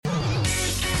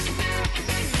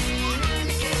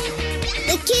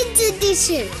The Kids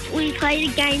Edition. We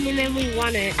played a game and then we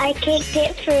won it. I kicked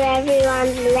it through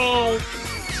everyone's leg.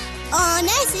 On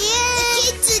SEN.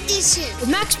 The Kids Edition. With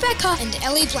Max Becker and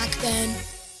Ellie Blackburn.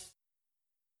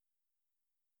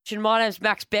 My name's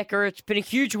Max Becker. It's been a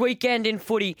huge weekend in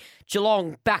footy.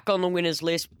 Geelong back on the winners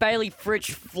list. Bailey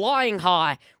Fritsch flying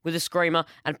high with a screamer,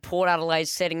 and Port Adelaide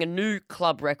setting a new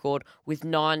club record with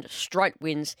 9 straight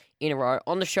wins in a row.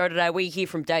 On the show today, we hear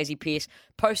from Daisy Pearce,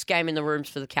 post-game in the rooms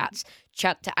for the Cats,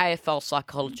 chat to AFL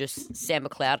psychologist Sam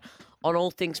McLeod on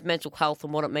all things mental health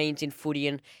and what it means in footy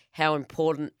and how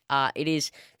important it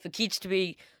is for kids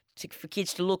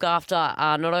to look after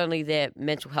not only their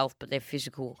mental health but their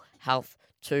physical health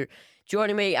too.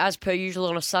 Joining me, as per usual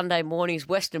on a Sunday morning, is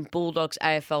Western Bulldogs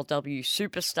AFLW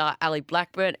superstar Ali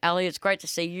Blackburn. Ali, it's great to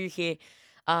see you here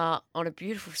on a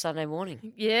beautiful Sunday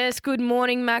morning. Yes, good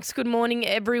morning, Max. Good morning,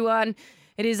 everyone.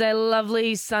 It is a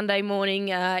lovely Sunday morning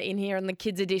in here on the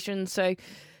Kids Edition. So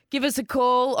give us a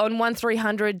call on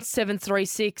 1300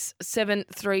 736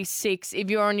 736.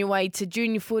 If you're on your way to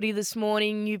junior footy this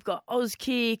morning, you've got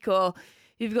Auskick or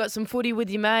you've got some footy with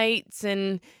your mates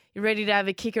and you're ready to have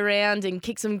a kick around and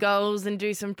kick some goals and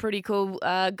do some pretty cool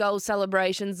goal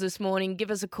celebrations this morning,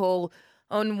 give us a call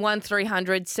on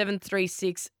 1300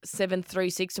 736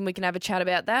 736 and we can have a chat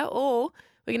about that, or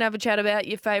we can have a chat about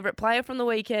your favourite player from the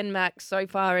weekend, Max, so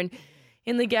far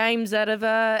in the games that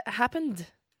have happened.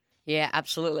 Yeah,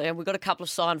 absolutely. And we've got a couple of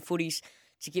signed footies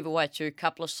to give away too, a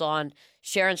couple of signed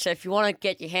Sharon. So if you want to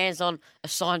get your hands on a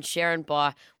signed Sharon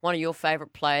by one of your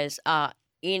favourite players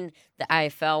in the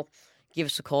AFL, give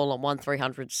us a call on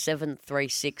 1300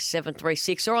 736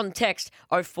 736 or on text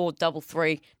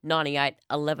 0433 98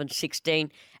 11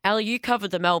 16. Ali, you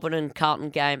covered the Melbourne and Carlton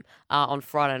game on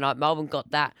Friday night. Melbourne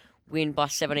got that win by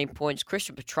 17 points.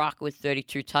 Christian Petrarca with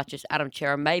 32 touches. Adam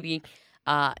Chera maybe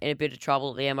in a bit of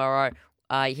trouble at the MRO.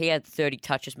 He had 30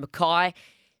 touches. Mackay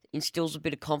instills a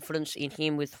bit of confidence in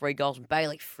him with 3 goals. And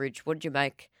Bailey Fritsch, what did you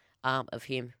make of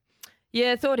him?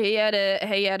 Yeah, I thought he had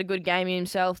a good game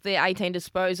himself. The 18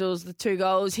 disposals, the 2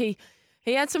 goals. He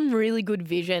had some really good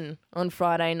vision on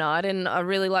Friday night, and I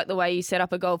really like the way he set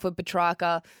up a goal for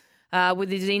Petrarca with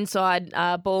his inside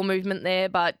ball movement there.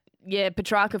 But yeah,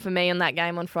 Petrarca for me on that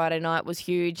game on Friday night was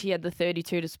huge. He had the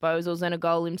 32 disposals and a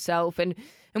goal himself, and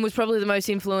was probably the most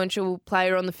influential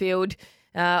player on the field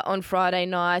on Friday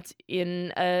night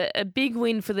in a big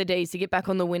win for the D's to get back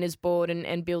on the winners board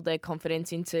and build their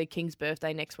confidence into King's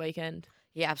birthday next weekend.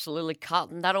 Yeah, absolutely.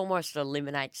 Carlton, that almost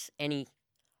eliminates any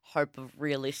hope of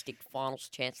realistic finals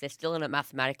chance. They're still in it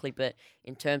mathematically, but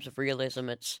in terms of realism,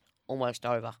 it's almost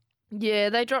over. Yeah,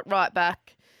 they dropped right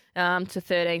back to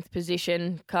 13th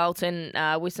position, Carlton,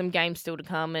 with some games still to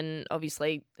come and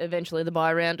obviously eventually the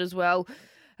bye round as well.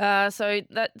 So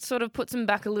that sort of puts them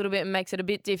back a little bit and makes it a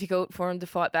bit difficult for them to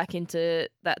fight back into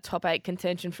that top 8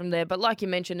 contention from there. But like you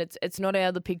mentioned, it's not out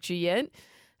of the picture yet.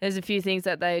 There's a few things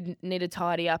that they need to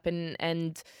tidy up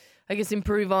and I guess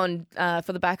improve on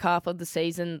for the back half of the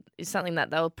season is something that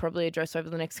they'll probably address over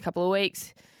the next couple of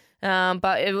weeks.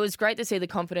 But it was great to see the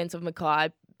confidence of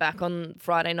Mackay back on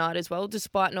Friday night as well.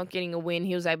 Despite not getting a win,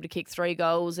 he was able to kick 3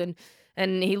 goals and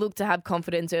he looked to have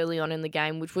confidence early on in the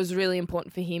game, which was really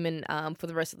important for him and for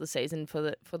the rest of the season for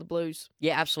the Blues.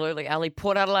 Yeah, absolutely, Ali.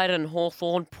 Port Adelaide and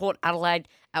Hawthorn. Port Adelaide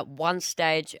at one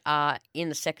stage in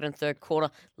the second and third quarter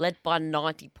led by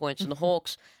 90 points, and the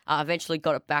Hawks eventually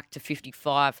got it back to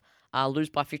 55, lose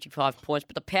by 55 points.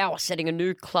 But the Power setting a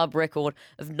new club record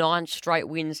of 9 straight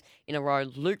wins in a row.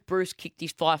 Luke Bruce kicked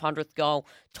his 500th goal.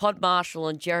 Todd Marshall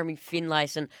and Jeremy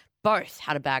Finlayson both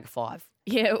had a bag of 5.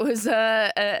 Yeah, it was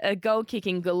a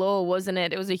goal-kicking galore, wasn't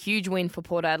it? It was a huge win for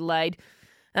Port Adelaide,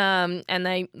 and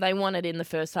they won it in the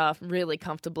first half really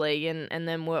comfortably, and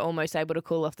then were almost able to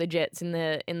cool off the Jets in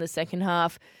the second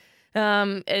half.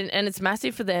 And it's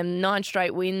massive for them. 9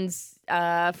 straight wins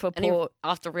for Port.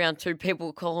 After round 2,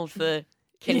 people called for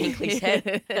Ken Hinkley's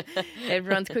head.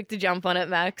 Everyone's quick to jump on it,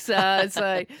 Max.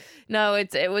 So no,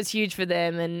 it was huge for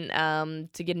them,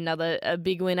 and to get a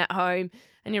big win at home.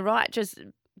 And you're right, just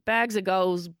bags of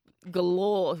goals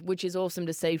galore, which is awesome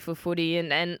to see for footy.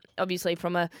 And obviously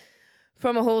from a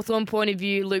Hawthorn point of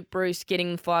view, Luke Bruce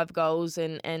getting 5 goals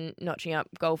and notching up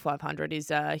goal 500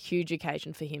 is a huge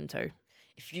occasion for him too.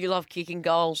 If you love kicking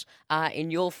goals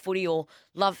in your footy or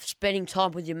love spending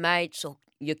time with your mates or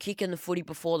you're kicking the footy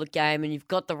before the game and you've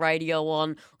got the radio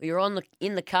on or you're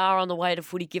in the car on the way to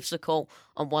footy, give us a call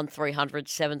on 1300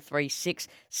 736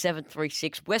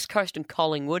 736. West Coast and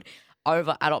Collingwood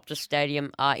over at Optus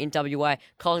Stadium in WA.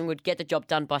 Collingwood get the job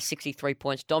done by 63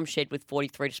 points. Dom Shed with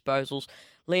 43 disposals.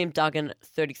 Liam Duggan,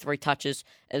 33 touches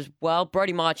as well.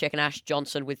 Brody Myercheck and Ash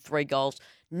Johnson with 3 goals.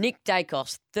 Nick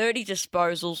Dacos, 30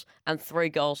 disposals and 3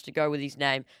 goals to go with his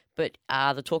name. But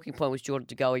the talking point was Jordan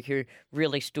De Goey, who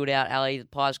really stood out. Ali, the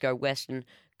Pies go west and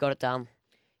got it done.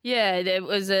 Yeah, it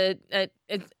was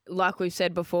like we've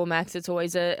said before, Max, it's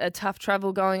always a tough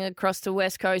travel going across the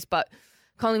West Coast, but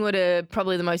Collingwood are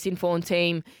probably the most informed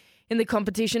team in the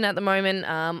competition at the moment,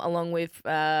 along with,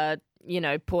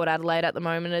 Port Adelaide at the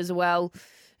moment as well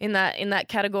in that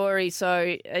category.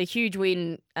 So a huge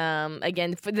win,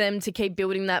 again, for them to keep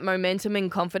building that momentum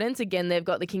and confidence. Again, they've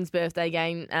got the King's Birthday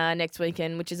game next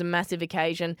weekend, which is a massive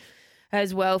occasion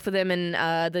as well for them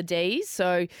and the D's.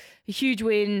 So a huge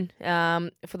win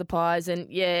for the Pies.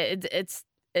 And, yeah,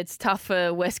 it's tough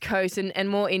for West Coast and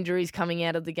more injuries coming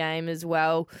out of the game as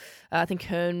well. I think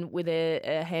Hearn with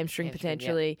a hamstring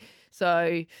potentially. Yeah.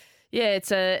 So, yeah,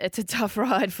 it's a tough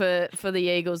ride for the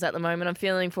Eagles at the moment. I'm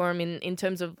feeling for them in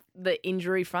terms of the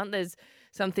injury front. There's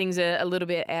some things are a little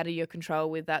bit out of your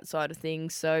control with that side of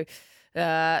things. So,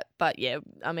 but yeah,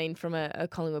 I mean, from a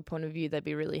Collingwood point of view, they'd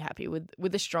be really happy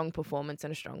with a strong performance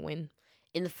and a strong win.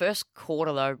 In the first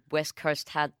quarter, though, West Coast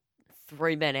had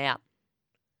 3 men out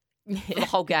for the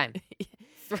whole game.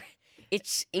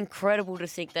 It's incredible to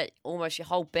think that almost your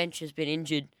whole bench has been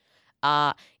injured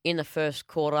in the first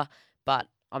quarter. But,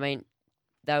 I mean,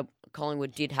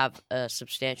 Collingwood did have a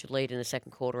substantial lead in the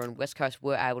second quarter, and West Coast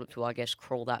were able to, I guess,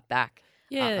 crawl that back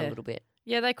a little bit.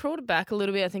 Yeah, they crawled it back a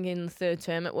little bit, I think, in the third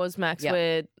term it was, Max,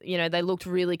 where, they looked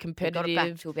really competitive. They got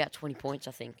it back to about 20 points,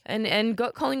 I think. And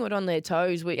got Collingwood on their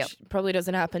toes, which probably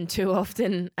doesn't happen too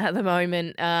often at the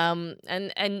moment.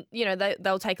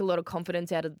 They'll take a lot of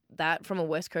confidence out of that from a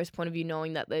West Coast point of view,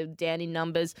 knowing that they're down in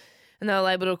numbers and they were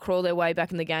able to crawl their way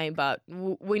back in the game. But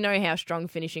we know how strong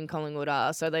finishing Collingwood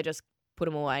are, so they just put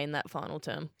them away in that final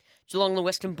term. Geelong, the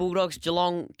Western Bulldogs.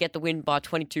 Geelong get the win by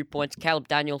 22 points. Caleb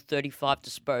Daniel, 35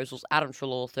 disposals. Adam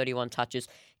Treloar, 31 touches.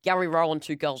 Gary Rowland,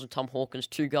 2 goals, and Tom Hawkins,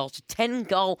 2 goals. A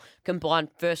 10-goal combined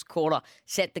first quarter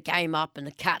set the game up, and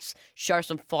the Cats show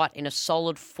some fight in a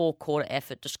solid 4-quarter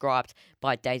effort described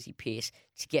by Daisy Pearce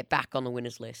to get back on the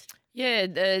winners list. Yeah,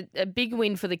 a big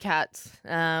win for the Cats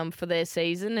for their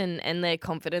season and their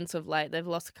confidence of late. They've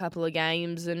lost a couple of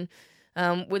games and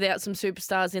without some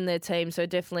superstars in their team, so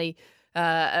definitely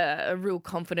a real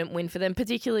confident win for them,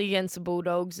 particularly against the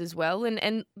Bulldogs as well.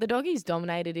 And the Doggies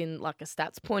dominated in like a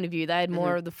stats point of view. They had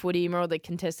more of the footy, more of the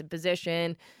contested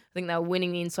possession. I think they were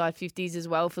winning the inside 50s as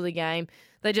well for the game.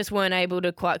 They just weren't able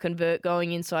to quite convert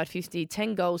going inside 50.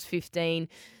 10 goals, 15.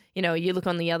 You look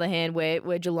on the other hand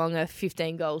where Geelong are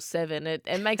 15 goals, 7.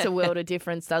 It makes a world of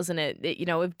difference, doesn't it?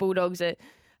 If Bulldogs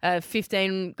are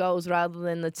 15 goals rather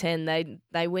than the 10,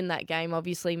 they win that game,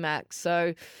 obviously, Max.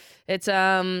 So it's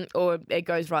or it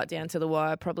goes right down to the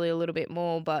wire, probably a little bit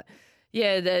more. But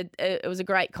yeah, it was a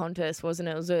great contest, wasn't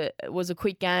it? It was a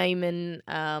quick game and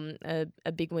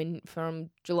a big win from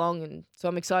Geelong. And so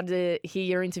I'm excited to hear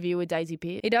your interview with Daisy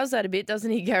Pearce. He does that a bit, doesn't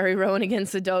he, Gary Rowan,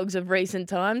 against the Dogs of recent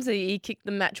times? He kicked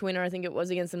the match winner, I think it was,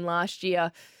 against them last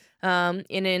year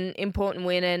in an important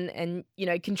win and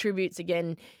contributes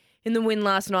again in the win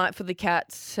last night for the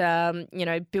Cats,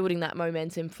 building that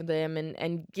momentum for them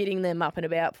and getting them up and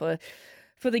about for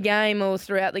the game or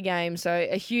throughout the game. So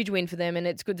a huge win for them, and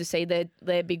it's good to see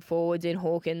their big forwards in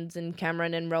Hawkins and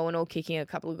Cameron and Rowan all kicking a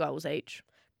couple of goals each.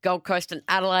 Gold Coast and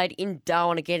Adelaide in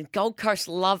Darwin again. Gold Coast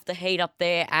love the heat up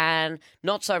there and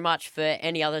not so much for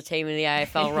any other team in the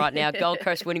AFL right now. Gold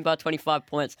Coast winning by 25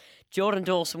 points. Jordan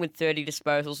Dawson with 30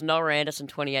 disposals. Noah Anderson,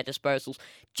 28 disposals.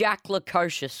 Jack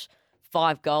Lukosius,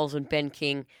 5 goals, and Ben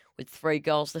King with 3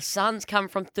 goals. The Suns come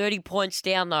from 30 points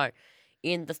down, though,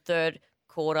 in the third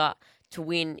quarter to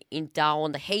win in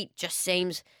Darwin. The heat just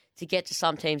seems to get to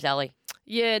some teams, Ali.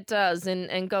 Yeah, it does.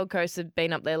 And Gold Coast have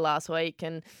been up there last week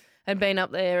and been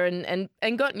up there and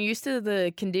gotten used to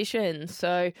the conditions.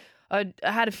 So I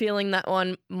had a feeling that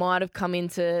one might have come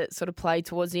into sort of play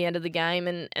towards the end of the game,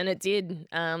 and it did.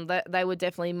 They were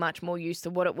definitely much more used to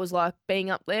what it was like being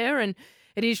up there, and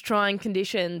it is trying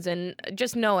conditions. And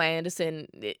just Noah Anderson,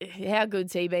 how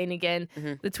good's he been again?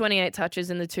 Mm-hmm. The 28 touches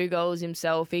and the 2 goals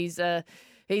himself. He's a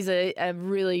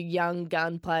really young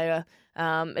gun player.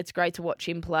 It's great to watch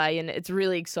him play, and it's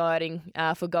really exciting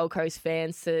for Gold Coast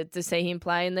fans to see him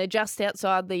play. And they're just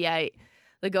outside the 8.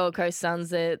 The Gold Coast Suns,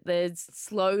 they're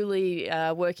slowly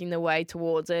working their way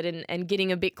towards it and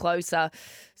getting a bit closer.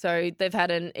 So they've had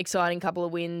an exciting couple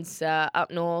of wins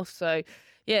up north. So,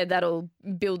 yeah, that'll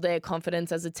build their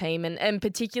confidence as a team, and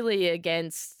particularly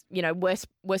against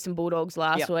Western Bulldogs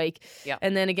last week,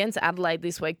 and then against Adelaide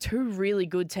this week. 2 really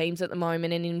good teams at the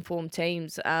moment and informed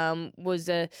teams was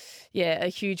a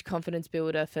huge confidence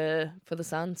builder for the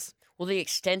Suns. Well, the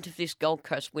extent of this Gold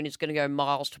Coast win is going to go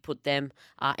miles to put them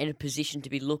in a position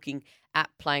to be looking at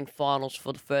playing finals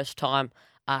for the first time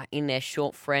in their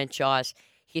short franchise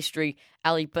history,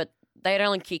 Ali. But they had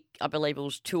only kicked, I believe it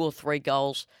was 2 or 3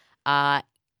 goals I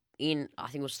think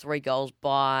it was 3 goals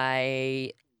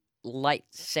by late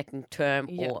second term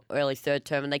or early third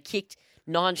term, and they kicked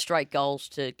 9 straight goals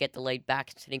to get the lead back.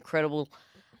 It's an incredible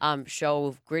show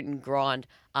of grit and grind.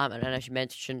 And as you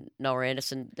mentioned, Noah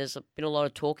Anderson, there's been a lot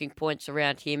of talking points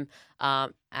around him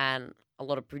and a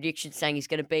lot of predictions saying he's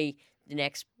going to be the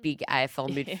next big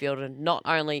AFL midfielder, not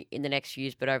only in the next few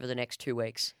years, but over the next 2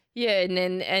 weeks. Yeah,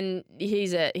 and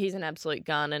he's an absolute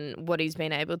gun, and what he's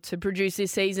been able to produce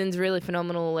this season's really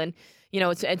phenomenal. And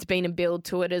it's been a build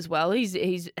to it as well.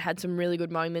 He's had some really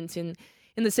good moments in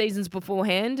the seasons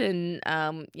beforehand, and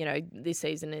this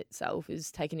season itself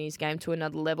is taking his game to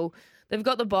another level. They've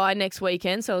got the bye next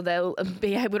weekend, so they'll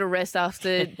be able to rest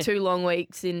after 2 long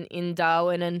weeks in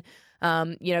Darwin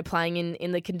and playing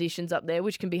in the conditions up there,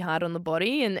 which can be hard on the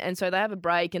body, and so they have a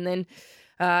break, and then.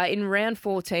 In round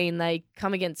 14, they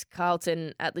come against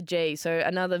Carlton at the G, so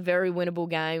another very winnable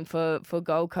game for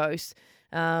Gold Coast,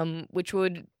 which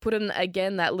would put them,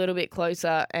 again, that little bit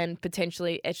closer and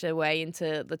potentially etch their way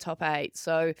into the top 8.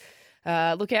 So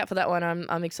look out for that one.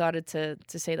 I'm excited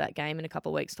to see that game in a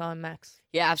couple of weeks' time, Max.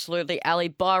 Yeah, absolutely. Ali,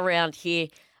 bye round here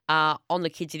on the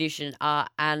Kids Edition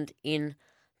and in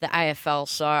the AFL.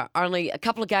 So only a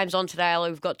couple of games on today,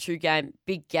 Ali. We've got 2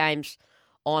 big games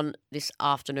on this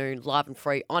afternoon, live and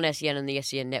free on SEN and the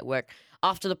SEN network.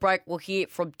 After the break, we'll hear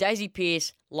from Daisy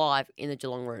Pearce live in the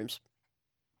Geelong Rooms.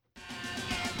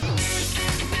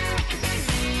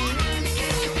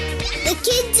 The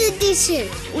Kids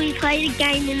Edition. We played a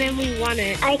game and then we won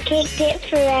it. I kicked it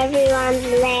for everyone's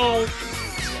leg.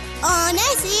 On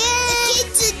SEN. The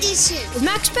Kids Edition. With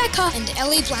Max Becker and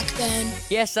Ellie Blackburn.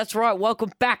 Yes, that's right.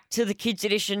 Welcome back to the Kids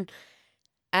Edition.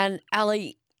 And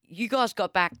Ali, you guys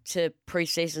got back to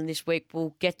pre-season this week.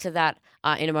 We'll get to that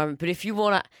in a moment. But if you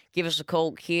want to give us a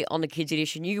call here on the Kids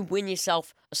Edition, you can win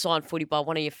yourself a signed footy by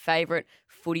one of your favourite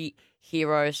footy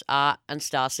heroes and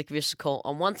stars. So give us a call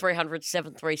on 1300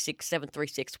 736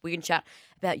 736. We can chat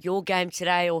about your game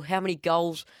today or how many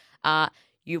goals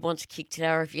you want to kick today,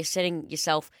 or if you're setting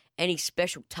yourself any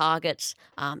special targets.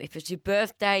 If it's your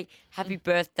birthday, happy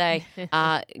birthday.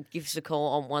 Give us a call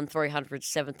on 1300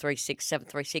 736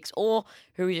 736, or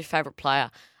who is your favourite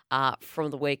player from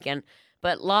the weekend.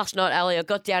 But last night, Ali, I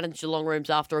got down in the Geelong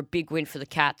Rooms after a big win for the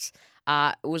Cats.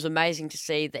 It was amazing to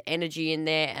see the energy in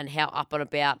there and how up and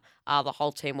about the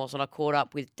whole team was, and I caught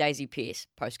up with Daisy Pearce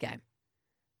post-game.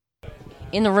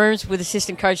 In the rooms with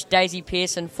assistant coach Daisy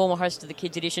Pearce and former host of the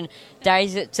Kids Edition.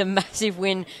 Daisy, it's a massive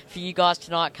win for you guys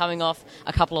tonight, coming off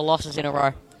a couple of losses in a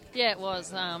row. Yeah, it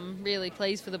was. Really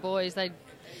pleased for the boys. They,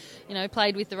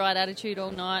 played with the right attitude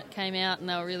all night, came out and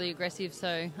they were really aggressive.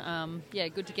 So,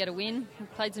 good to get a win. We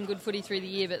played some good footy through the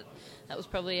year, but that was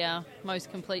probably our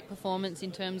most complete performance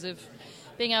in terms of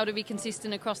being able to be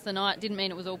consistent across the night. Didn't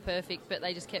mean it was all perfect, but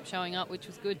they just kept showing up, which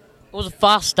was good. It was a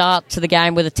fast start to the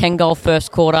game with a 10-goal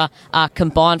first quarter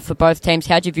combined for both teams.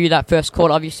 How'd you view that first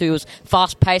quarter? Obviously, it was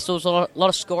fast-paced. There was a lot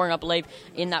of scoring, I believe,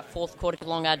 in that fourth quarter.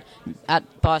 Geelong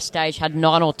by stage had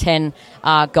 9 or 10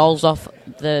 goals off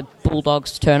the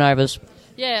Bulldogs' turnovers.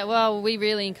 Yeah, well, we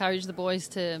really encouraged the boys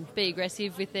to be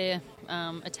aggressive with their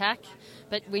attack,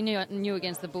 but we knew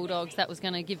against the Bulldogs that was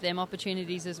going to give them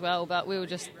opportunities as well, but we were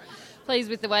just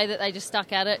pleased with the way that they just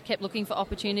stuck at it, kept looking for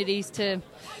opportunities to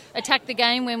attack the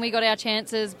game when we got our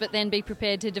chances, but then be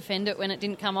prepared to defend it when it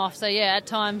didn't come off. So, yeah, at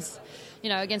times,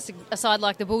 against a side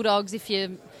like the Bulldogs, if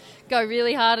you go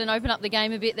really hard and open up the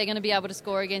game a bit, they're going to be able to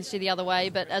score against you the other way.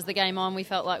 But as the game on, we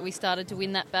felt like we started to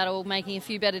win that battle, making a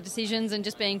few better decisions and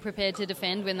just being prepared to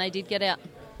defend when they did get out.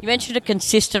 You mentioned a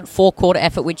consistent four-quarter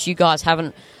effort, which you guys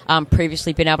haven't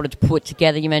previously been able to put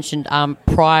together. You mentioned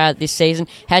prior this season.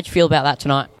 How'd you feel about that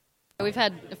tonight? We've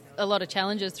had a lot of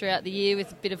challenges throughout the year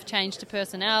with a bit of change to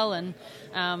personnel, and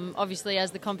obviously as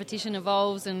the competition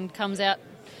evolves and comes out,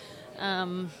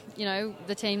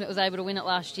 the team that was able to win it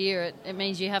last year, it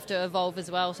means you have to evolve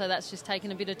as well. So that's just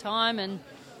taken a bit of time, and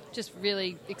just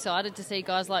really excited to see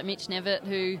guys like Mitch Nevitt,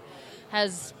 who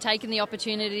has taken the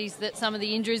opportunities that some of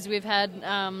the injuries we've had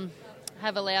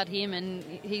have allowed him, and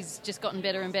he's just gotten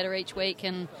better and better each week.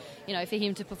 And, for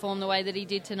him to perform the way that he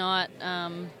did tonight,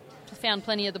 found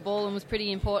plenty of the ball and was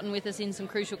pretty important with us in some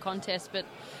crucial contests, but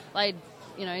laid,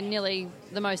 nearly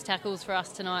the most tackles for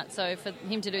us tonight. So for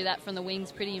him to do that from the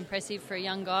wings, pretty impressive for a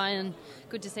young guy, and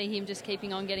good to see him just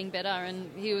keeping on getting better.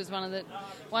 And he was one of the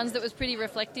ones that was pretty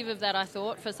reflective of that, I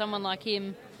thought, for someone like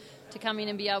him, to come in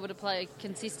and be able to play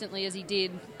consistently as he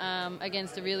did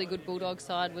against a really good Bulldogs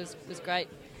side was great.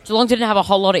 Geelong didn't have a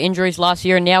whole lot of injuries last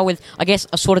year, and now with, I guess,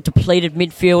 a sort of depleted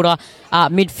midfield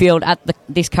at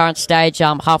this current stage,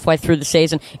 halfway through the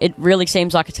season, it really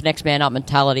seems like it's a next man up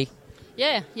mentality.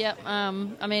 Yeah.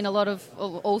 I mean,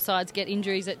 all sides get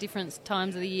injuries at different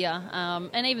times of the year,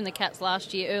 and even the Cats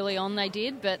last year, early on they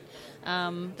did, but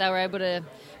they were able to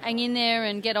hang in there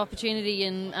and get opportunity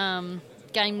and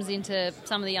games into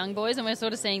some of the young boys, and we're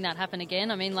sort of seeing that happen again.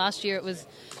 I mean, last year it was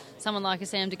someone like a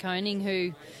Sam de Koning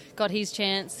who got his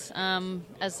chance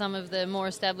as some of the more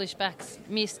established backs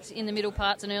missed in the middle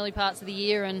parts and early parts of the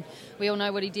year, and we all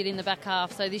know what he did in the back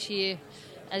half. So this year,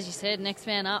 as you said, next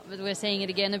man up, but we're seeing it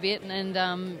again a bit. And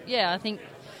I think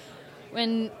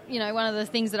when, one of the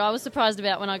things that I was surprised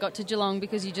about when I got to Geelong,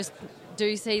 because you just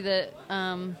do see the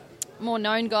more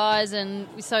known guys, and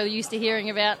we're so used to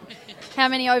hearing about how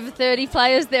many over 30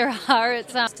 players there are.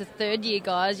 It's to third year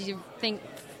guys. You think,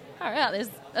 all right, there's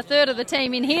a third of the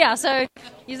team in here, so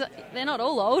they're not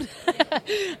all old.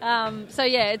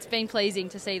 It's been pleasing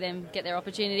to see them get their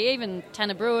opportunity. Even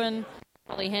Tanner Bruin,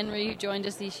 Ollie Henry, who joined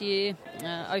us this year,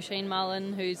 Oisin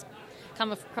Mullen, who's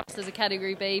come across as a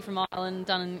Category B from Ireland,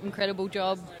 done an incredible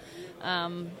job.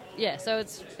 So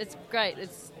it's great.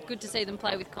 It's good to see them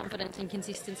play with confidence and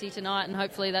consistency tonight, and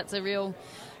hopefully that's a real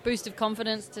boost of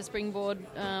confidence to springboard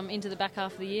into the back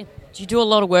half of the year. Do you do a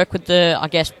lot of work with the, I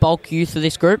guess, bulk youth of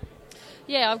this group?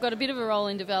 Yeah, I've got a bit of a role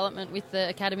in development with the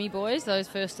academy boys, those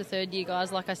first to third year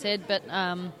guys, like I said. But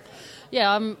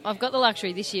I've got the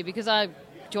luxury this year because I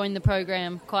joined the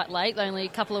program quite late, only a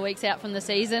couple of weeks out from the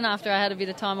season. After I had a bit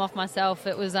of time off myself,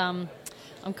 it was I'm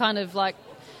kind of like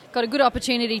got a good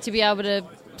opportunity to be able to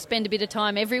spend a bit of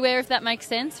time everywhere, if that makes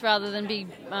sense, rather than be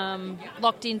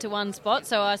locked into one spot.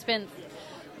 So I spent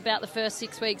about the first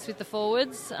 6 weeks with the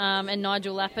forwards and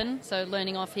Nigel Lappin, so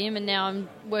learning off him, and now I'm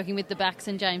working with the backs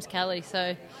and James Kelly.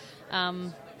 So,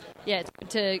 it's good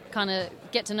to kind of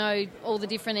get to know all the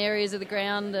different areas of the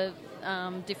ground, the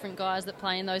different guys that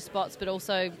play in those spots, but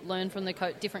also learn from the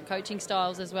different coaching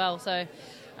styles as well. So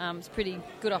it's a pretty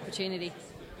good opportunity.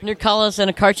 New colours and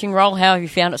a coaching role, how have you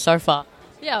found it so far?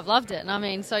 Yeah, I've loved it. I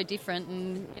mean, so different,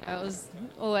 and it was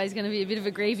always going to be a bit of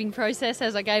a grieving process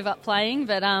as I gave up playing,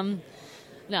 but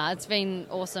it's been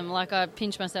awesome. Like, I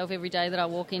pinch myself every day that I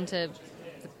walk into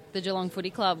the Geelong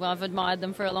Footy Club. I've admired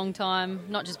them for a long time,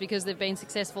 not just because they've been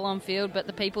successful on field, but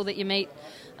the people that you meet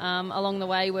along the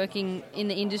way working in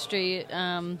the industry.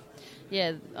 I've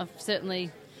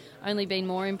certainly only been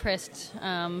more impressed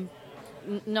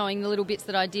knowing the little bits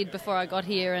that I did before I got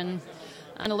here, and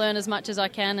to learn as much as I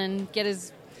can and get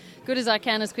as good as I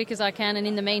can, as quick as I can, and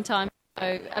in the meantime,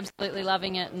 so absolutely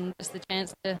loving it, and just the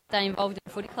chance to stay involved in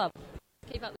the footy club.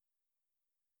 Keep up.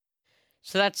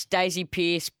 So that's Daisy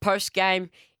Pearce, post-game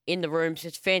in the rooms.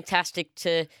 It's fantastic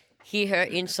to hear her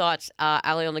insights,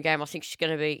 Ali, on the game. I think she's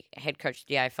going to be head coach of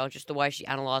the AFL, just the way she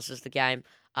analyses the game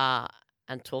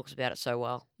and talks about it so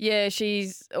well. Yeah,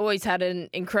 she's always had an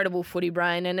incredible footy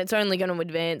brain, and it's only going to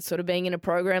advance sort of being in a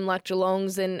program like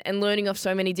Geelong's and learning off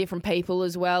so many different people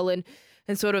as well, and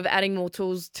sort of adding more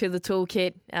tools to the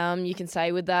toolkit, you can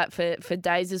say, with that for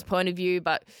Daisy's point of view.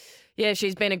 But yeah,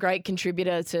 she's been a great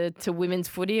contributor to women's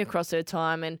footy across her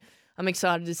time, and I'm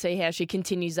excited to see how she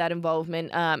continues that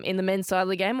involvement in the men's side of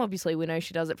the game. Obviously, we know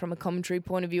she does it from a commentary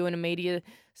point of view in a media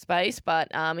space, but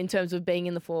in terms of being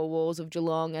in the four walls of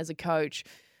Geelong as a coach,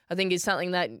 I think is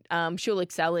something that she'll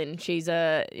excel in. She's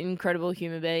an incredible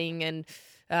human being, and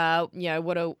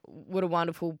what a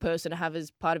wonderful person to have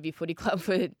as part of your footy club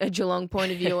for a Geelong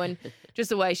point of view, and just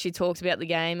the way she talks about the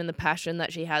game and the passion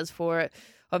that she has for it.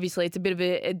 Obviously, it's a bit of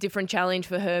a different challenge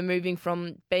for her moving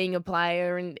from being a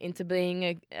player and into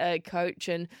being a coach,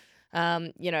 and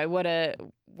what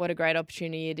a great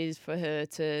opportunity it is for her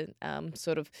to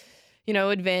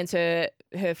advance her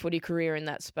footy career in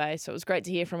that space. So it was great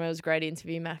to hear from her. It was a great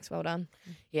interview, Max. Well done.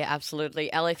 Yeah,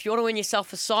 absolutely. Ali, if you want to win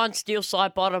yourself a signed Steel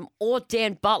Side Bottom or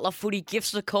Dan Butler footy, give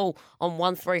us a call on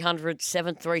 1300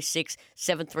 736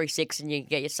 736 and you can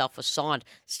get yourself a signed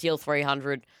Steel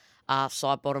 300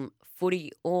 Side Bottom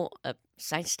footy, or a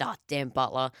Saint Star Dan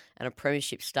Butler and a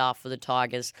premiership star for the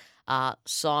Tigers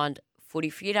signed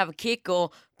footy for you to have a kick or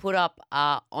put up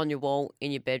on your wall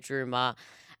in your bedroom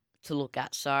to look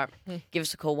at. So give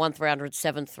us a call, 1300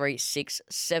 736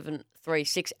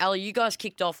 736. Ali, you guys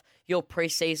kicked off your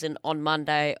pre-season on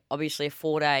Monday, obviously a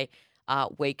 4-day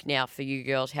week now for you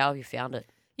girls. How have you found it?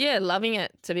 Yeah, loving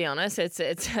it, to be honest. It's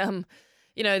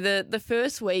the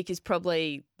first week is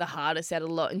probably the hardest out of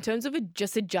a lot in terms of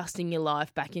just adjusting your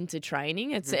life back into training.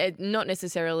 It's not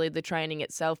necessarily the training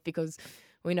itself, because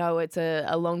we know it's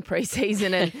a long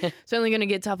pre-season and it's only going to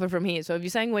get tougher from here. So if you're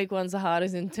saying week one's the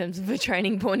hardest in terms of a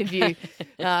training point of view,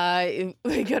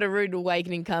 we've got a rude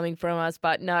awakening coming from us.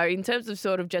 But no, in terms of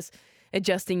sort of just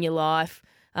adjusting your life,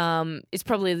 it's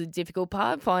probably the difficult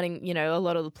part, finding, a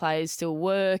lot of the players still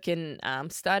work and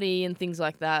study and things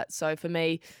like that. So for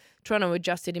me, trying to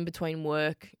adjust it in between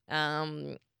work,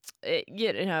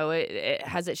 it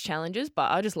has its challenges,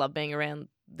 but I just love being around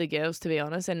the girls, to be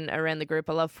honest, and around the group.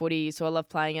 I love footy, so I love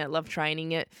playing it, love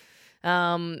training it.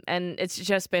 And it's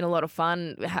just been a lot of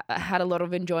fun. Had a lot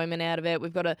of enjoyment out of it.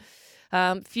 We've got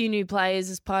a few new players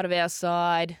as part of our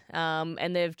side,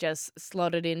 and they've just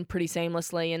slotted in pretty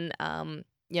seamlessly and,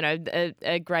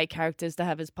 are great characters to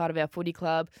have as part of our footy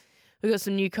club. We've got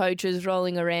some new coaches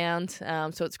rolling around,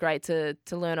 so it's great to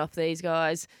learn off these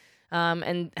guys,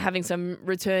 and having some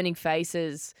returning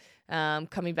faces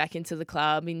coming back into the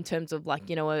club in terms of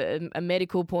a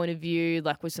medical point of view,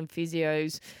 like with some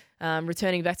physios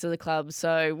returning back to the club.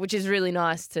 So, which is really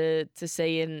nice to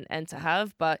see and to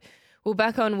have. But we're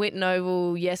back on Whitten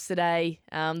Oval yesterday.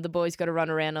 The boys got to run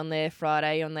around on there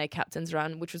Friday on their captain's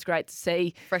run, which was great to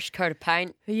see. Fresh coat of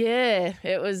paint. Yeah,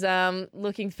 it was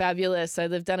looking fabulous. So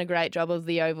they've done a great job of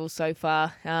the oval so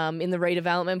far in the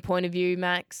redevelopment point of view,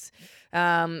 Max.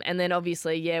 And then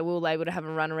obviously, we were able to have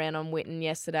a run around on Whitten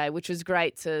yesterday, which was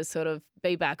great to sort of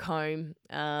be back home.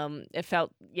 It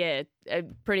felt,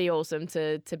 pretty awesome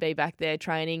to be back there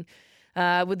training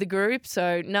with the group.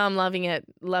 So no, I'm loving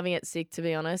it sick, to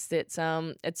be honest. It's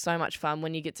so much fun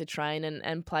when you get to train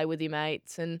and play with your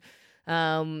mates and,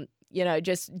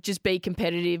 just be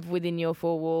competitive within your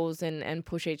four walls and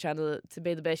push each other to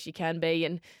be the best you can be.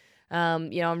 And,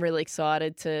 I'm really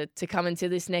excited to come into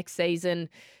this next season.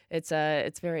 It's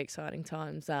very exciting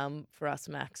times for us,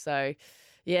 Max. So,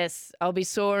 yes, I'll be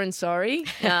sore and sorry.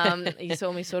 You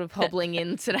saw me sort of hobbling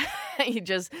in today,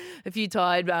 just a few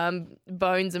tired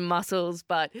bones and muscles.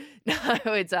 But no,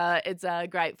 it's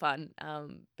great fun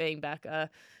being back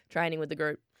training with the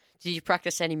group. Did you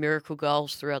practice any miracle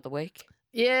goals throughout the week?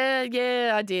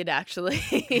 Yeah, I did actually.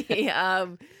 I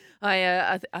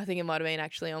think it might have been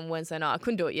actually on Wednesday night. I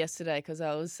couldn't do it yesterday because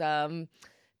I was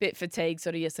bit fatigued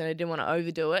sort of yesterday. I didn't want to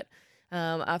overdo it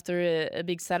after a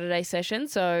big Saturday session.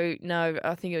 So, no,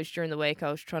 I think it was during the week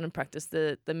I was trying to practice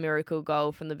the miracle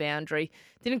goal from the boundary.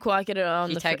 Didn't quite get it on.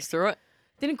 Can you take us through it?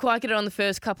 Didn't quite get it on the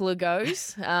first couple of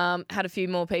goes. Had a few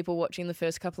more people watching the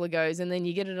first couple of goes, and then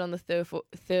you get it on the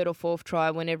third or fourth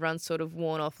try when everyone's sort of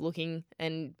worn off looking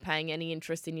and paying any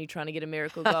interest in you trying to get a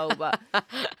miracle goal. But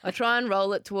I try and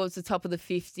roll it towards the top of the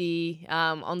 50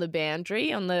 on the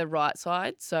boundary on the right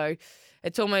side. So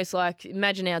it's almost like,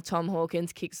 imagine how Tom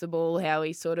Hawkins kicks the ball, how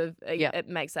he sort of it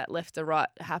makes that left to right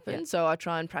happen. Yeah. So I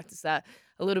try and practice that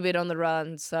a little bit on the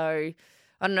run. So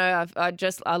I don't know,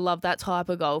 I love that type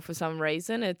of goal for some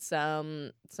reason. It's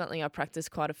something I practice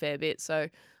quite a fair bit. So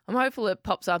I'm hopeful it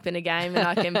pops up in a game and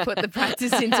I can put the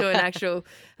practice into an actual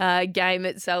game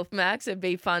itself, Max. It'd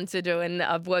be fun to do, and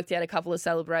I've worked out a couple of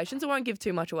celebrations. I won't give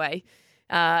too much away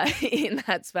in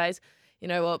that space. You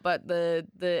know what? But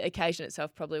the occasion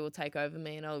itself probably will take over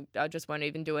me, and I just won't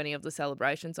even do any of the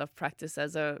celebrations. I've practiced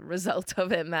as a result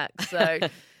of it, Max. So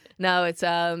no, it's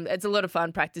a lot of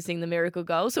fun practicing the miracle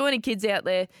goal. So any kids out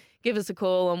there, give us a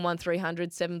call on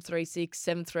 1300 736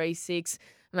 736.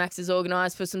 Max is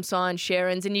organised for some signed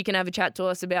Sharons, and you can have a chat to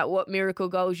us about what miracle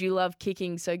goals you love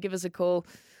kicking. So give us a call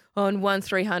on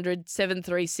 1300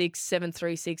 736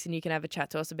 736, and you can have a chat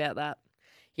to us about that.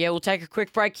 Yeah, we'll take a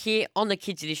quick break here on the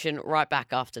Kids Edition, right back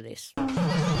after this.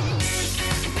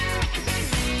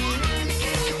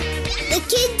 The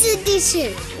Kids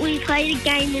Edition. We played a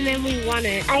game and then we won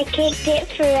it. I kicked it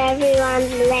through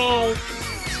everyone's legs.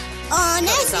 On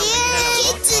SEN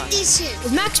Kids Edition.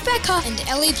 With Max Becker and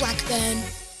Ellie Blackburn.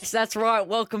 So that's right.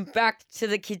 Welcome back to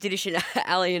the Kids Edition.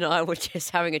 Ali and I were just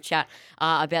having a chat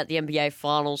about the NBA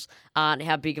Finals and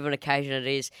how big of an occasion it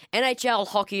is. NHL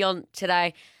hockey on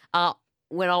today.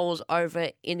 When I was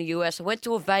over in the US, I went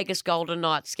to a Vegas Golden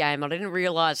Knights game. I didn't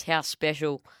realise how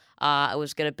special it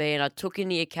was going to be, and I took in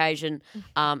the occasion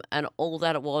and all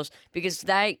that it was, because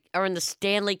they are in the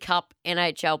Stanley Cup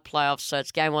NHL playoffs. So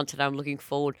it's game one today. I'm looking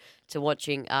forward to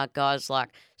watching guys like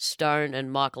Stone and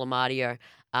Michael Amadio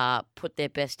put their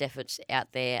best efforts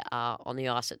out there on the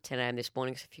ice at 10 a.m. this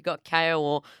morning. So if you've got KO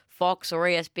or Fox or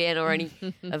ESPN or any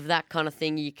of that kind of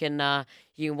thing, you can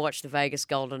watch the Vegas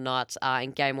Golden Knights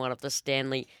in game one of the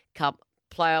Stanley Cup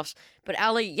playoffs. But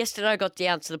Ali, yesterday I got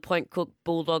down to the Point Cook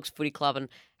Bulldogs Footy Club and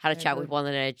had a chat with one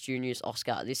of their juniors,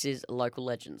 Oscar. This is Local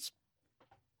Legends.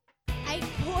 8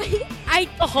 points. 8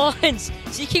 behinds.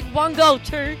 So you kicked 1 goal,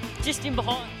 2 just in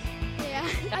behind. Yeah.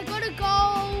 I got a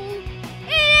goal. And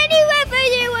then he went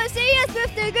video will see us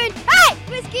with the good. Hey!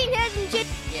 We're skinheads and shit.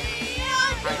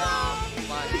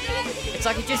 It's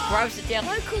like he just grabs it down.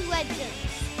 Local legends.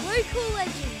 Local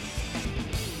legends.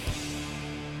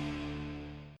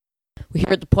 We're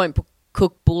here at the Point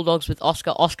Cook Bulldogs with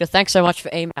Oscar. Oscar, thanks so much for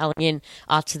emailing in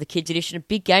to the Kids Edition. A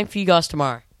big game for you guys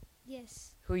tomorrow.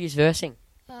 Yes. Who are you versing?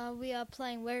 We are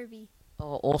playing Werribee.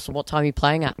 Oh, awesome. What time are you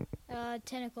playing at?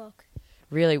 10 o'clock.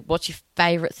 Really? What's your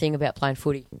favourite thing about playing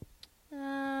footy?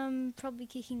 Probably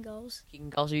kicking goals. Kicking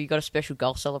goals. Have you got a special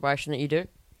goal celebration that you do?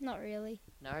 Not really.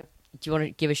 No? Do you want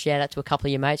to give a shout out to a couple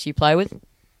of your mates you play with?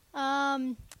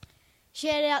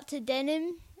 Shout out to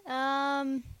Denim.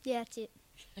 Yeah, that's it.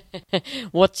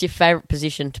 What's your favourite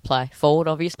position to play? Forward,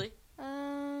 obviously?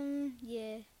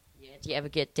 Yeah. Yeah. Do you ever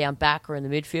get down back or in the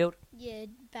midfield? Yeah,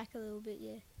 back a little bit,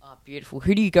 yeah. Oh, beautiful.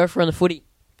 Who do you go for on the footy?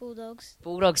 Bulldogs.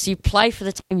 Bulldogs. So you play for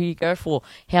the team you go for.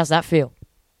 How's that feel?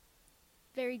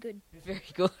 Very good. Very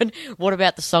good. What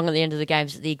about the song at the end of the game?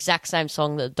 Is it the exact same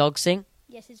song that the Dogs sing?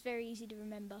 Yes, it's very easy to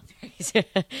remember.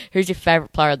 Who's your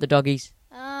favourite player at the Doggies?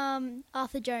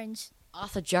 Arthur Jones.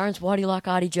 Arthur Jones. Why do you like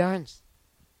Artie Jones?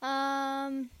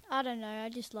 I don't know. I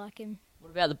just like him.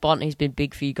 What about the Bont? He's been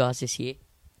big for you guys this year.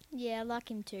 Yeah, I like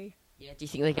him too. Yeah. Do you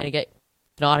think they're going to get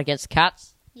tonight against the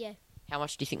Cats? Yeah. How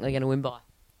much do you think they're going to win by?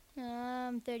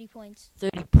 30 points.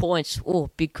 30 points. Oh,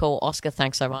 big call. Oscar,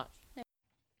 thanks so much. No.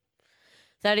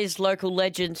 That is Local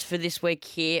Legends for this week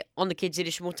here on the Kids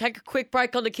Edition. We'll take a quick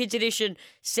break on the Kids Edition.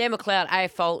 Sam McLeod,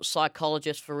 AFL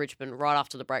psychologist for Richmond. Right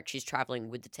after the break, she's travelling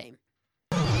with the team.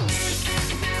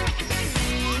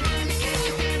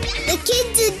 The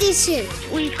Kids Edition.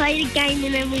 We played a game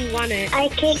and then we won it. I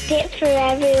kicked it for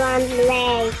everyone's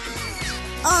leg.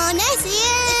 On SEN.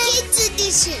 The Kids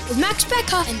Edition. With Max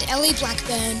Becker and Ellie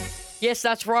Blackburn. Yes,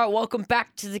 that's right. Welcome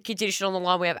back to the Kids Edition. On the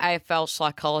line, we have AFL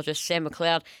psychologist Sam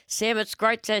McLeod. Sam, it's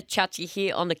great to chat to you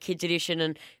here on the Kids Edition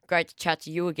and great to chat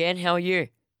to you again. How are you?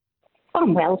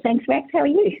 I'm well, thanks, Max. How are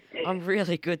you? I'm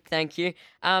really good, thank you.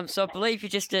 So I believe you're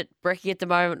just at Brekkie at the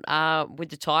moment with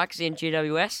the Tigers in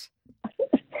GWS.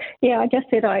 Yeah, I just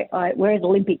said we're at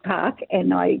Olympic Park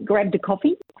and I grabbed a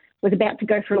coffee, was about to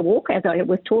go for a walk as I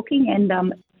was talking and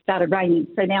started raining.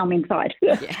 So now I'm inside.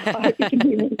 Yeah. I hope you can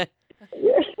hear me.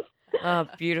 Oh,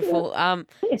 beautiful.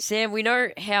 Sam, we know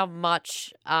how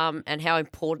much and how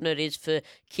important it is for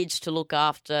kids to look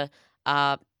after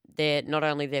not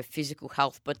only their physical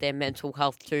health but their mental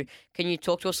health too. Can you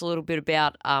talk to us a little bit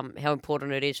about how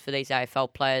important it is for these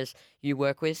AFL players you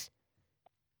work with?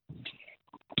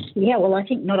 Yeah, well, I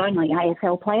think not only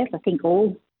AFL players, I think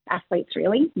all athletes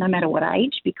really, no matter what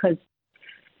age, because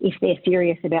if they're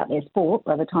serious about their sport,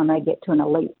 by the time they get to an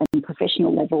elite and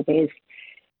professional level, there's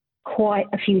quite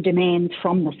a few demands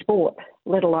from the sport,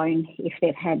 let alone if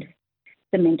they've had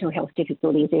the mental health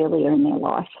difficulties earlier in their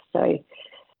life. So,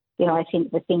 I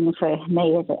think the thing for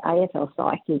me as an AFL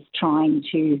psych is trying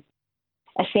to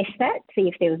assess that, see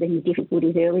if there was any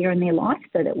difficulties earlier in their life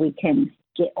so that we can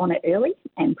get on it early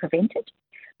and prevent it,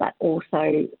 but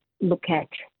also look at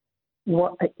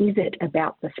what is it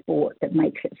about the sport that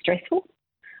makes it stressful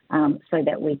so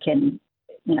that we can,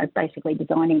 basically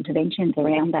design interventions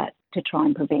around that to try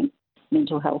and prevent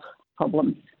mental health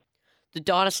problems. The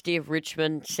dynasty of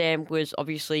Richmond, Sam, was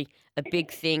obviously a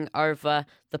big thing over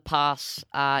the past,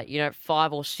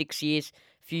 5 or 6 years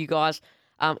for you guys.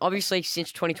 Obviously,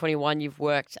 since 2021, you've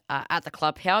worked at the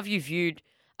club. How have you viewed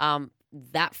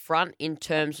that front in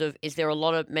terms of, is there a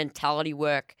lot of mentality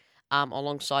work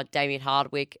alongside Damien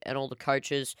Hardwick and all the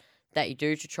coaches that you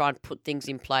do to try and put things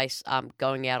in place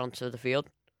going out onto the field?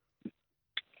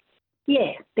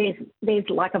 Yeah, there's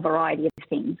like a variety of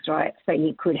things, right? So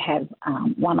you could have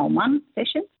one-on-one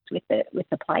sessions with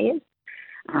the players.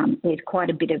 There's quite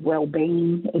a bit of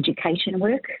wellbeing education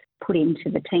work put into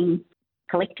the team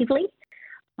collectively.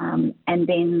 And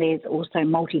then there's also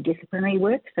multidisciplinary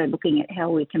work, so looking at how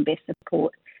we can best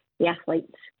support the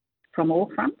athletes from all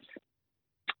fronts.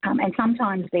 And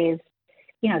sometimes there's,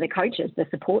 the coaches, the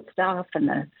support staff and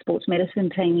the sports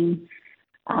medicine team,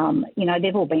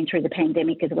 they've all been through the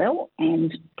pandemic as well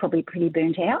and probably pretty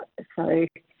burnt out. So,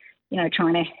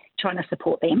 trying to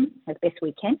support them as best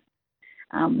we can.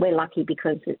 We're lucky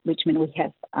because at Richmond we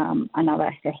have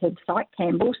another head psych,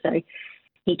 Campbell, so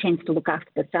he tends to look after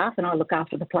the staff and I look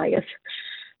after the players.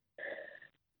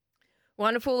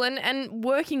 Wonderful. And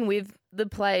working with the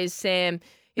players, Sam,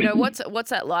 what's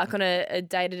that like on a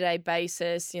day-to-day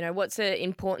basis? What's the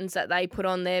importance that they put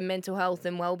on their mental health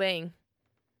and well-being?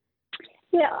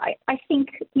 Yeah, I think,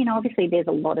 obviously there's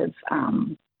a lot of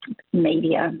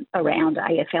media around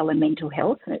AFL and mental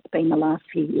health, and it's been the last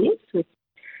few years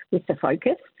with the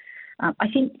focus. I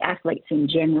think athletes in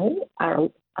general are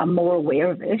are more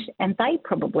aware of it, and they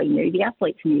probably knew, the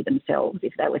athletes knew themselves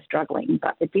if they were struggling,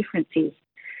 but the difference is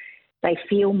they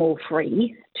feel more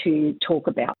free to talk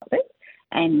about it,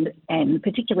 and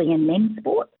particularly in men's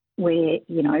sport, where,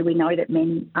 you know, we know that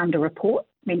men underreport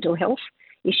mental health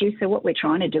issues. So what we're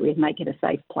trying to do is make it a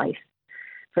safe place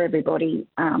for everybody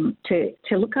to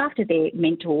look after their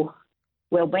mental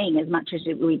well-being as much as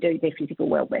we do their physical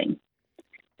well-being.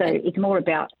 So it's more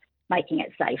about making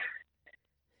it safe.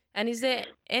 And is there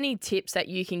any tips that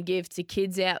you can give to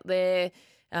kids out there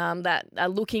that are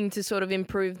looking to sort of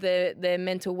improve their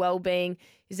mental well-being?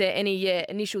 Is there any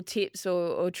initial tips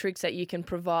or tricks that you can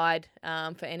provide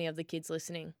for any of the kids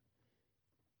listening?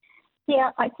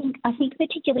 Yeah, I think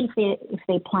particularly if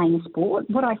they're playing sport,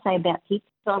 what I say about kids,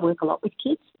 I work a lot with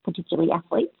kids, particularly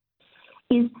athletes,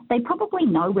 is they probably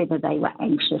know whether they were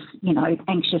anxious, you know,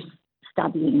 anxious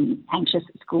studying, anxious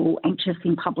at school, anxious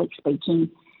in public speaking,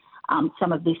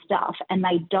 some of this stuff, and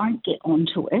they don't get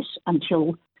onto it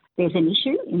until there's an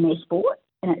issue in their sport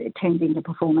and it turns into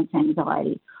performance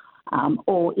anxiety.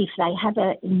 Or if they have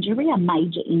an injury, a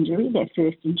major injury, their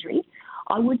first injury,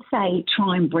 I would say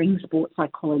try and bring sports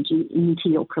psychology into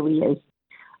your careers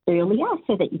earlier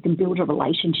so that you can build a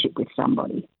relationship with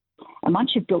somebody. And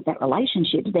once you've built that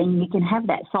relationship, then you can have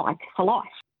that psych for life,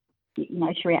 you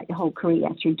know, throughout your whole career,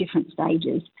 through different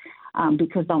stages,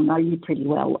 because they'll know you pretty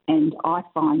well. And I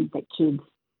find that kids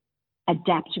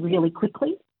adapt really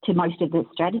quickly to most of the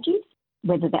strategies,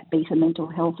 whether that be for mental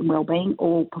health and wellbeing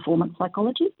or performance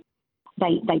psychology.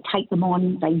 They take them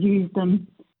on, they use them.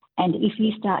 And if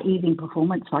you start using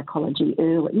performance psychology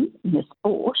early in the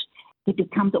sport, it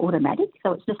becomes automatic.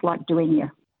 So it's just like doing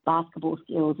your basketball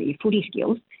skills or your footy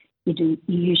skills. You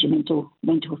use your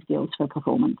mental skills for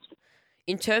performance.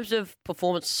 In terms of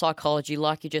performance psychology,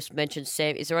 like you just mentioned,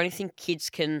 Sam, is there anything kids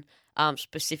can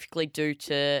specifically do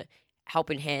to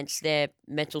help enhance their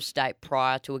mental state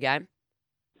prior to a game?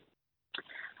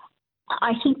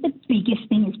 I think the biggest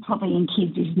thing is probably in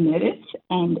kids is nerves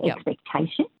and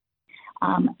expectation.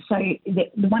 So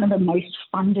one of the most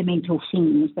fundamental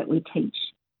things that we teach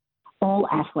all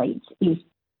athletes is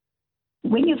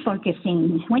when you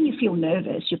feel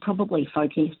nervous, you're probably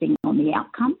focusing on the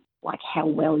outcome, like how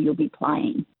well you'll be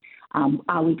playing.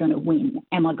 Are we going to win?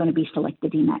 Am I going to be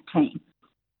selected in that team?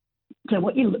 So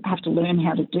what you have to learn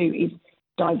how to do is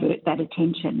divert that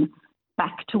attention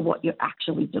back to what you're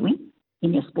actually doing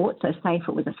in your sport. So say if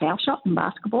it was a foul shot in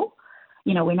basketball,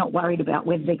 you know, we're not worried about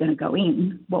whether they're going to go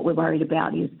in. What we're worried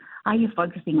about is, are you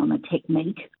focusing on the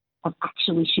technique of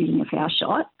actually shooting a foul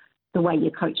shot the way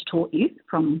your coach taught you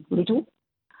from little,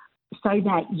 so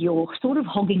that you're sort of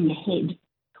hogging your head,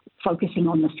 focusing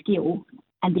on the skill,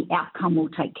 and the outcome will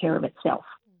take care of itself.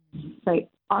 So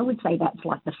I would say that's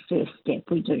like the first step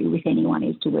we do with anyone,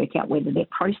 is to work out whether they're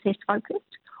process focused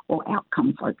or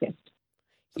outcome focused.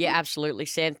 Yeah, absolutely,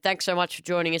 Sam. Thanks so much for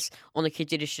joining us on the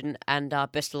Kids Edition, and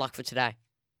best of luck for today.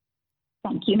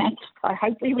 Thank you, Max. I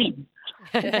hope we win.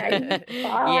 Okay, Yeah,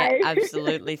 bye.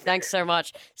 absolutely. Thanks so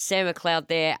much. Sam McLeod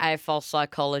there, AFL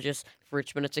psychologist for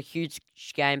Richmond. It's a huge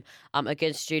game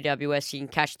against GWS. You can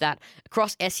catch that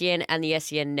across SEN and the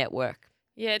SEN network.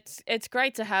 Yeah, it's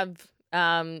great to have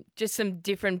just some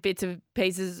different bits of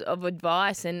pieces of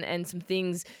advice and some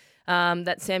things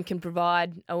that Sam can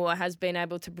provide, or has been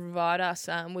able to provide us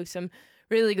with some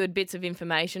really good bits of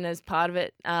information as part of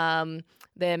it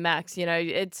there, Max. You know,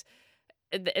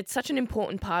 it's such an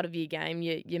important part of your game,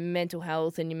 your mental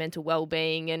health and your mental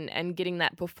well-being, and getting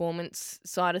that performance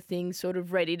side of things sort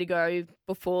of ready to go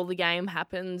before the game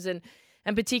happens, and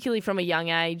particularly from a young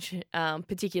age,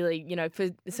 particularly, you know, for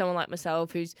someone like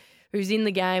myself who's in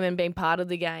the game and being part of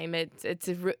the game, it's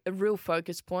a real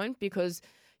focus point, because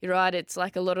you're right, it's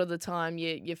like a lot of the time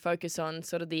you focus on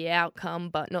sort of the outcome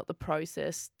but not the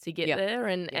process to get there,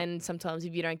 and sometimes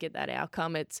if you don't get that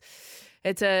outcome, it's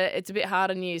a bit hard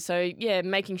on you. So yeah,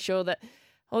 making sure that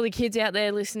all the kids out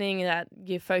there listening, that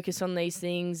you focus on these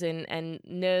things, and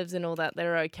nerves and all that,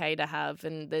 they're okay to have,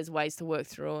 and there's ways to work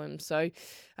through them. So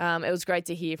it was great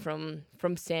to hear from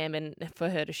Sam, and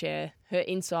for her to share her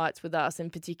insights with us,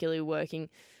 and particularly working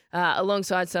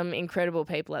alongside some incredible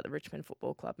people at the Richmond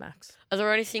Football Club, Max. Is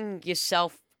there anything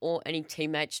yourself or any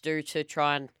teammates do to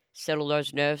try and settle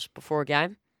those nerves before a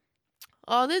game?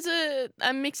 Oh, there's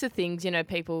a mix of things. You know,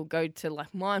 people go to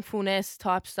like mindfulness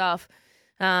type stuff.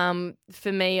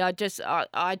 For me,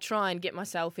 I try and get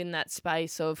myself in that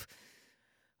space of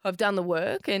I've done the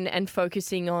work and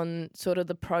focusing on sort of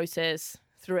the process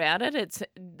throughout it. It's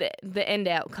the end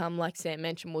outcome, like Sam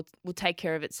mentioned, will take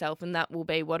care of itself, and that will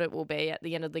be what it will be at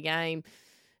the end of the game.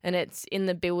 And it's in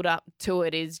the build up to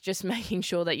it is just making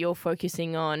sure that you're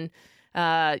focusing on,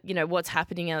 you know, what's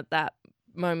happening at that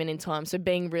moment in time. So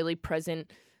being really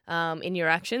present in your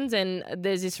actions. And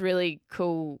there's this really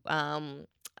cool,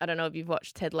 I don't know if you've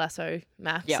watched Ted Lasso,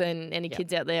 Max, and any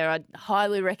kids out there. I'd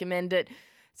highly recommend it.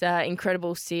 It's an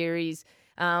incredible series.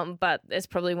 But there's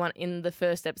probably one in the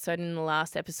first episode and in the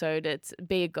last episode. It's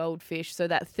be a goldfish. So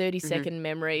that 30-second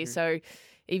memory. So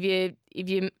if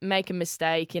you make a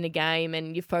mistake in a game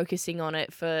and you're focusing on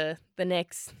it for the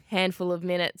next handful of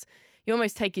minutes, you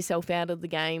almost take yourself out of the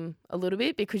game a little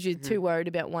bit because you're too worried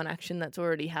about one action that's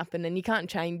already happened and you can't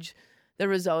change the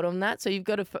result on that. So you've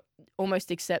got to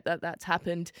almost accept that that's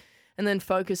happened and then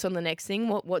focus on the next thing,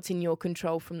 what's in your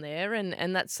control from there.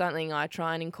 And that's something I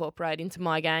try and incorporate into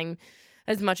my game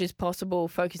as much as possible,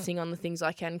 focusing on the things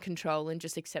I can control and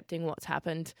just accepting what's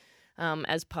happened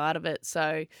as part of it.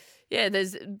 So, yeah,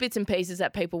 there's bits and pieces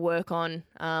that people work on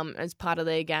as part of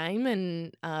their game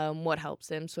and what helps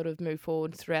them sort of move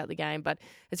forward throughout the game. But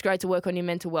it's great to work on your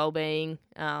mental well-being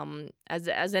as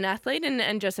an athlete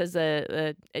and just as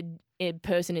a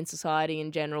person in society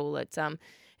in general. It's an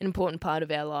important part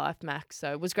of our life, Max.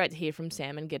 So it was great to hear from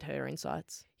Sam and get her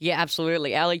insights. Yeah,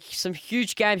 absolutely. Ali, some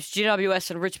huge games,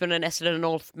 GWS and Richmond and Essendon and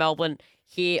North Melbourne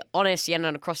here on SEN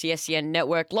and across the SEN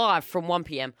network live from 1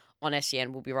 p.m. on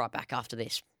SEN. We'll be right back after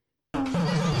this. The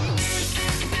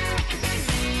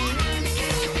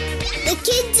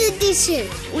Kids Edition.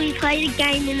 We played a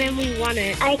game and then we won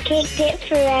it. I kicked it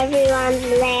through everyone's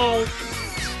leg.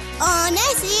 On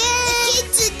SEN. The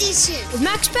Kids Edition. With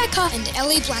Max Becker and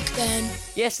Ellie Blackburn.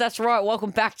 Yes, that's right.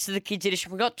 Welcome back to the Kids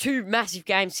Edition. We've got two massive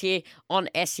games here on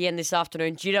SEN this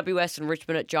afternoon. GWS and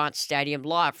Richmond at Giants Stadium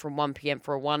live from 1 p.m.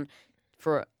 for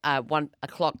a 1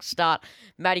 o'clock start.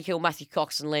 Maddie Hill, Matthew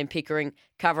Cox and Liam Pickering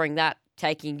covering that,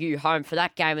 taking you home for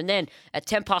that game. And then at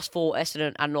 4:10,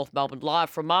 Essendon and North Melbourne live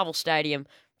from Marvel Stadium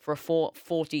for a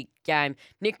 4:40 game.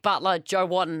 Nick Butler, Joe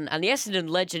Watton and the Essendon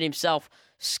legend himself,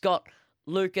 Scott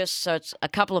Lucas. So it's a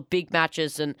couple of big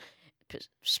matches and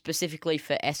specifically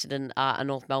for Essendon and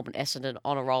North Melbourne. Essendon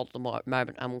on a roll at the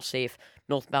moment and we'll see if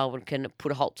North Melbourne can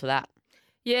put a halt to that.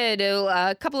 Yeah,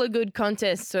 a couple of good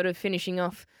contests sort of finishing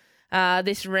off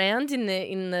this round in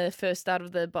the first start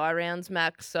of the bye rounds,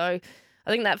 Max. So I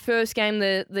think that first game,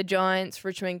 the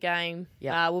Giants-Richmond game,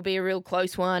 will be a real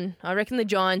close one. I reckon the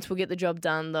Giants will get the job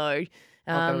done, though.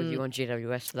 I'll go with you on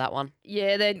GWS for that one.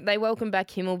 Yeah, they welcome back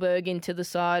Himmelberg into the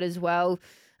side as well,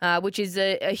 which is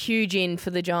a huge in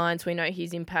for the Giants. We know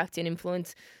his impact and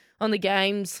influence on the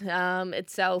games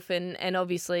itself, and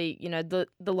obviously, you know,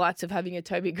 the likes of having a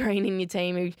Toby Green in your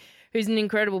team who's an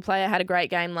incredible player, had a great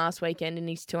game last weekend in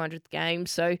his 200th game.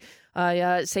 So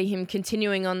I see him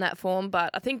continuing on that form. But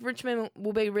I think Richmond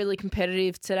will be really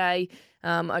competitive today.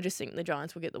 I just think the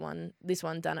Giants will get this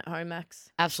one done at home,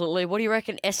 Max. Absolutely. What do you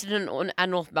reckon? Essendon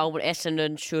and North Melbourne.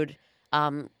 Essendon should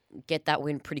get that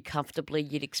win pretty comfortably,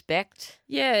 you'd expect.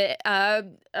 Yeah,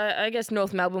 I guess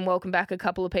North Melbourne welcome back a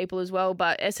couple of people as well.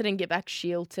 But Essendon get back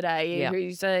Shield today,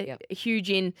 who's a huge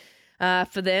in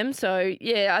for them. So,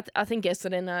 yeah, I think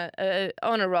Essendon are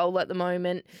on a roll at the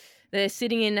moment. They're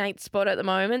sitting in 8th spot at the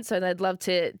moment, so they'd love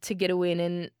to get a win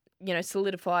and, you know,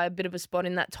 solidify a bit of a spot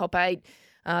in that top 8.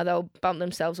 They'll bump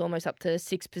themselves almost up to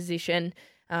 6th position,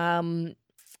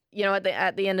 you know,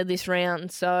 at the end of this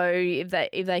round. So if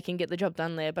they can get the job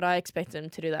done there, but I expect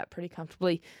them to do that pretty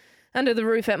comfortably under the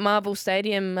roof at Marvel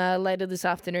Stadium later this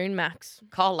afternoon, Max.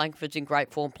 Kyle Langford's in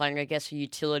great form, playing, I guess, a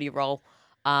utility role.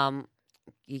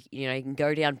 You know, he can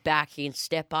go down back, he can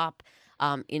step up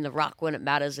in the ruck when it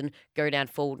matters and go down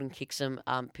forward and kick some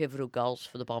pivotal goals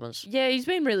for the Bombers. Yeah, he's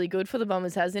been really good for the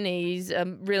Bombers, hasn't he? He's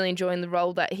really enjoying the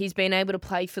role that he's been able to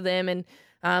play for them and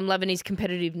loving his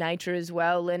competitive nature as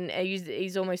well. And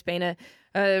he's almost been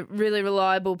a really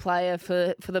reliable player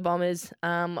for the Bombers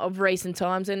of recent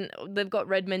times. And they've got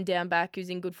Redmond down back who's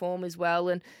in good form as well.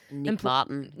 And Nick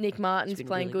Martin. Nick Martin's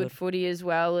playing really good footy as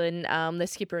well. And the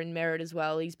skipper in Merritt as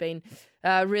well. He's been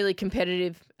really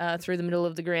competitive through the middle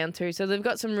of the ground too. So they've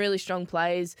got some really strong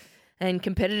players and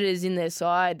competitors in their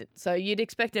side. So you'd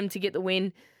expect them to get the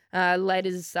win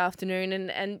later this afternoon.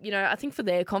 And you know, I think for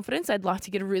their confidence, they'd like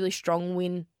to get a really strong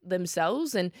win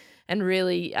themselves and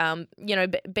really, you know,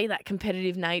 be that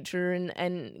competitive nature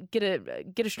and get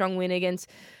a strong win against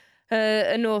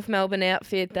a North Melbourne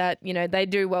outfit that, you know, they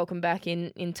do welcome back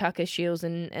in Tucker, Shields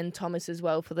and Thomas as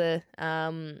well for the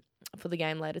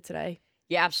game later today.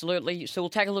 Yeah, absolutely. So we'll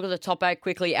take a look at the top 8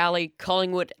 quickly. Ali,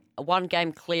 Collingwood, 1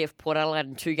 game clear of Port Adelaide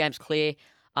and 2 games clear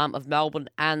of Melbourne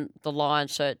and the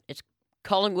Lions. So it's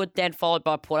Collingwood, then followed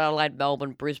by Port Adelaide,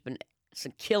 Melbourne, Brisbane,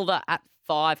 St Kilda at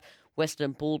 5,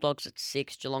 Western Bulldogs at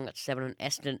 6, Geelong at 7 and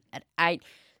Essendon at 8.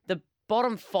 The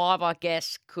bottom 5, I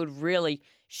guess, could really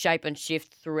shape and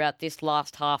shift throughout this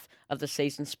last half of the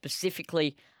season,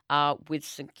 specifically with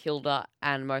St Kilda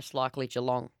and most likely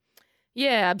Geelong.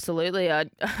 Yeah, absolutely.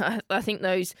 I think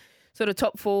those sort of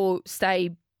top four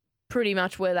stay pretty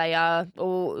much where they are,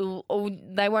 or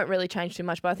they won't really change too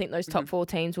much. But I think those top four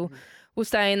teams will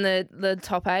stay in the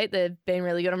top 8. They've been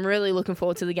really good. I'm really looking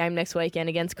forward to the game next weekend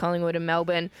against Collingwood and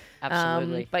Melbourne.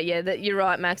 Absolutely. But yeah, you're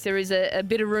right, Max. There is a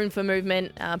bit of room for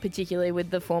movement, particularly with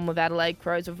the form of Adelaide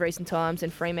Crows of recent times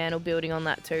and Fremantle building on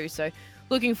that too. So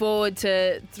looking forward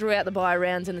to throughout the bye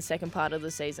rounds in the second part of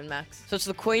the season, Max. So it's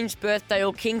the Queen's birthday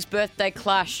or King's birthday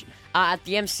clash at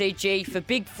the MCG for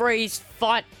Big Freeze.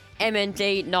 Fight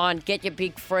MND 9. Get your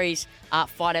Big Freeze.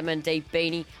 Fight MND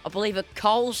beanie. I believe at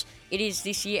Coles it is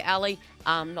this year, Ali.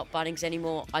 Not Bunnings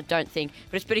anymore, I don't think.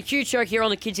 But it's been a huge show here on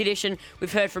the Kids Edition.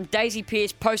 We've heard from Daisy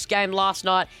Pearce post-game last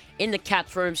night in the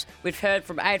Cats rooms. We've heard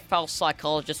from AFL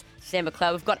psychologist Sam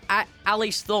McLeod. We've got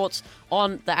Ali's thoughts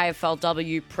on the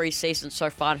AFLW pre-season so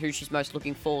far and who she's most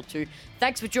looking forward to.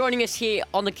 Thanks for joining us here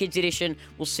on the Kids Edition.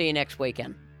 We'll see you next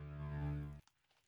weekend.